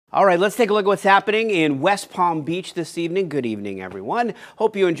All right, let's take a look at what's happening in West Palm Beach this evening. Good evening, everyone.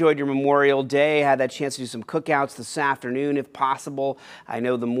 Hope you enjoyed your Memorial Day. Had that chance to do some cookouts this afternoon, if possible. I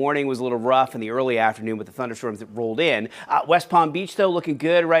know the morning was a little rough in the early afternoon with the thunderstorms that rolled in. West Palm Beach, though, looking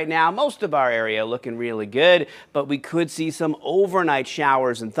good right now. Most of our area looking really good, but we could see some overnight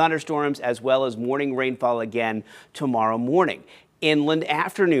showers and thunderstorms as well as morning rainfall again tomorrow morning. Inland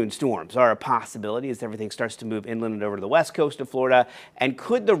afternoon storms are a possibility as everything starts to move inland and over to the west coast of Florida. And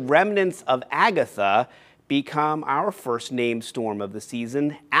could the remnants of Agatha become our first named storm of the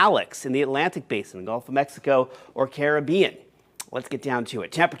season? Alex in the Atlantic Basin, Gulf of Mexico, or Caribbean? Let's get down to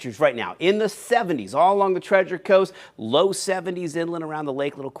it. Temperatures right now in the 70s all along the Treasure Coast, low 70s inland around the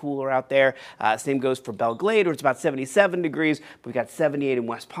lake, a little cooler out there. Same goes for Belle Glade, where it's about 77 degrees. We've got 78 in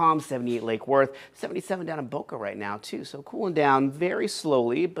West Palm, 78 Lake Worth, 77 down in Boca right now too. So cooling down very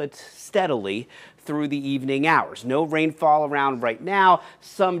slowly but steadily through the evening hours. No rainfall around right now,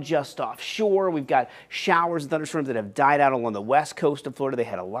 some just offshore. We've got showers and thunderstorms that have died out along the west coast of Florida. They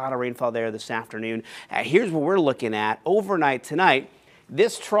had a lot of rainfall there this afternoon. Here's what we're looking at overnight tonight.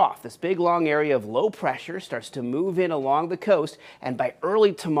 This trough, this big long area of low pressure, starts to move in along the coast, and by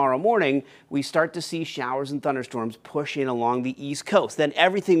early tomorrow morning, we start to see showers and thunderstorms push in along the east coast. Then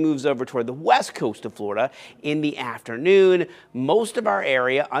everything moves over toward the west coast of Florida in the afternoon. Most of our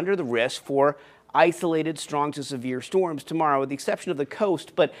area under the risk for isolated strong to severe storms tomorrow, with the exception of the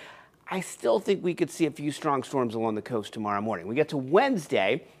coast, but I still think we could see a few strong storms along the coast tomorrow morning. We get to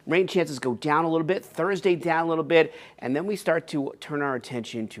Wednesday, rain chances go down a little bit, Thursday down a little bit, and then we start to turn our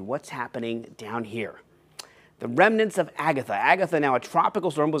attention to what's happening down here. The remnants of Agatha. Agatha, now a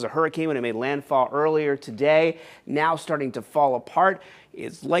tropical storm, was a hurricane when it made landfall earlier today. Now starting to fall apart.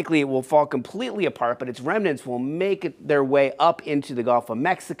 It's likely it will fall completely apart, but its remnants will make their way up into the Gulf of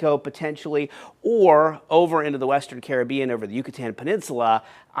Mexico potentially, or over into the Western Caribbean, over the Yucatan Peninsula.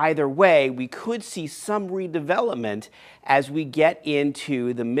 Either way, we could see some redevelopment as we get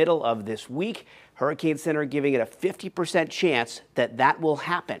into the middle of this week. Hurricane Center giving it a 50% chance that that will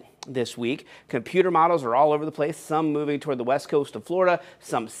happen this week. Computer models are all over the place, some moving toward the west coast of Florida,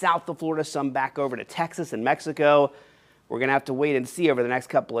 some south of Florida, some back over to Texas and Mexico. We're going to have to wait and see over the next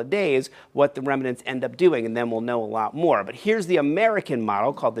couple of days what the remnants end up doing, and then we'll know a lot more. But here's the American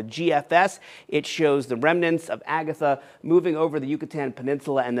model called the GFS. It shows the remnants of Agatha moving over the Yucatan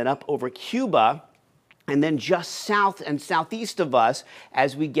Peninsula and then up over Cuba, and then just south and southeast of us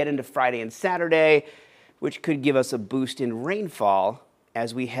as we get into Friday and Saturday, which could give us a boost in rainfall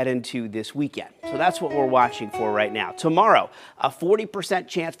as we head into this weekend. So that's what we're watching for right now. Tomorrow, a 40%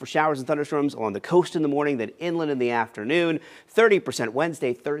 chance for showers and thunderstorms along the coast in the morning, then inland in the afternoon, 30%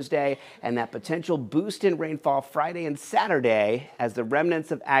 Wednesday, Thursday, and that potential boost in rainfall Friday and Saturday as the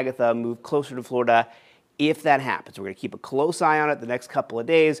remnants of Agatha move closer to Florida. If that happens, we're going to keep a close eye on it the next couple of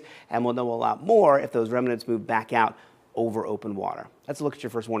days, and we'll know a lot more if those remnants move back out over open water. Let's look at your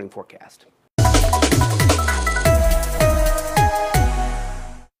first warning forecast.